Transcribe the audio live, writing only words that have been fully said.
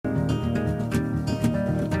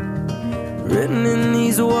Written in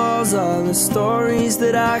these walls are the stories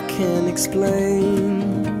that I can't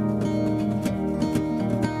explain.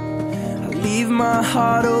 I leave my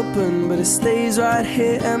heart open, but it stays right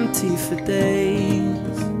here empty for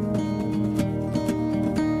days.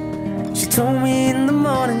 She told me in the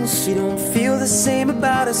morning she don't feel the same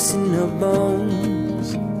about us in her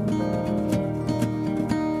bones.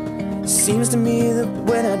 Seems to me that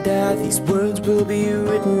when I die, these words will be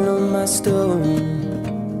written on my stone.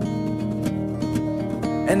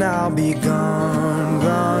 And I'll be gone,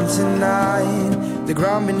 gone tonight. The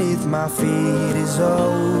ground beneath my feet is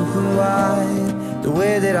open wide. The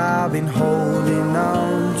way that I've been holding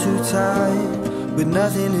on too tight, with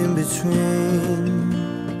nothing in between.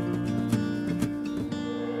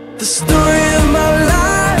 The story of my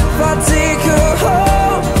life, I take her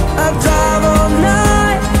home. I drive all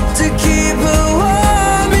night to keep her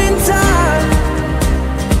warm in time.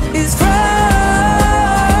 It's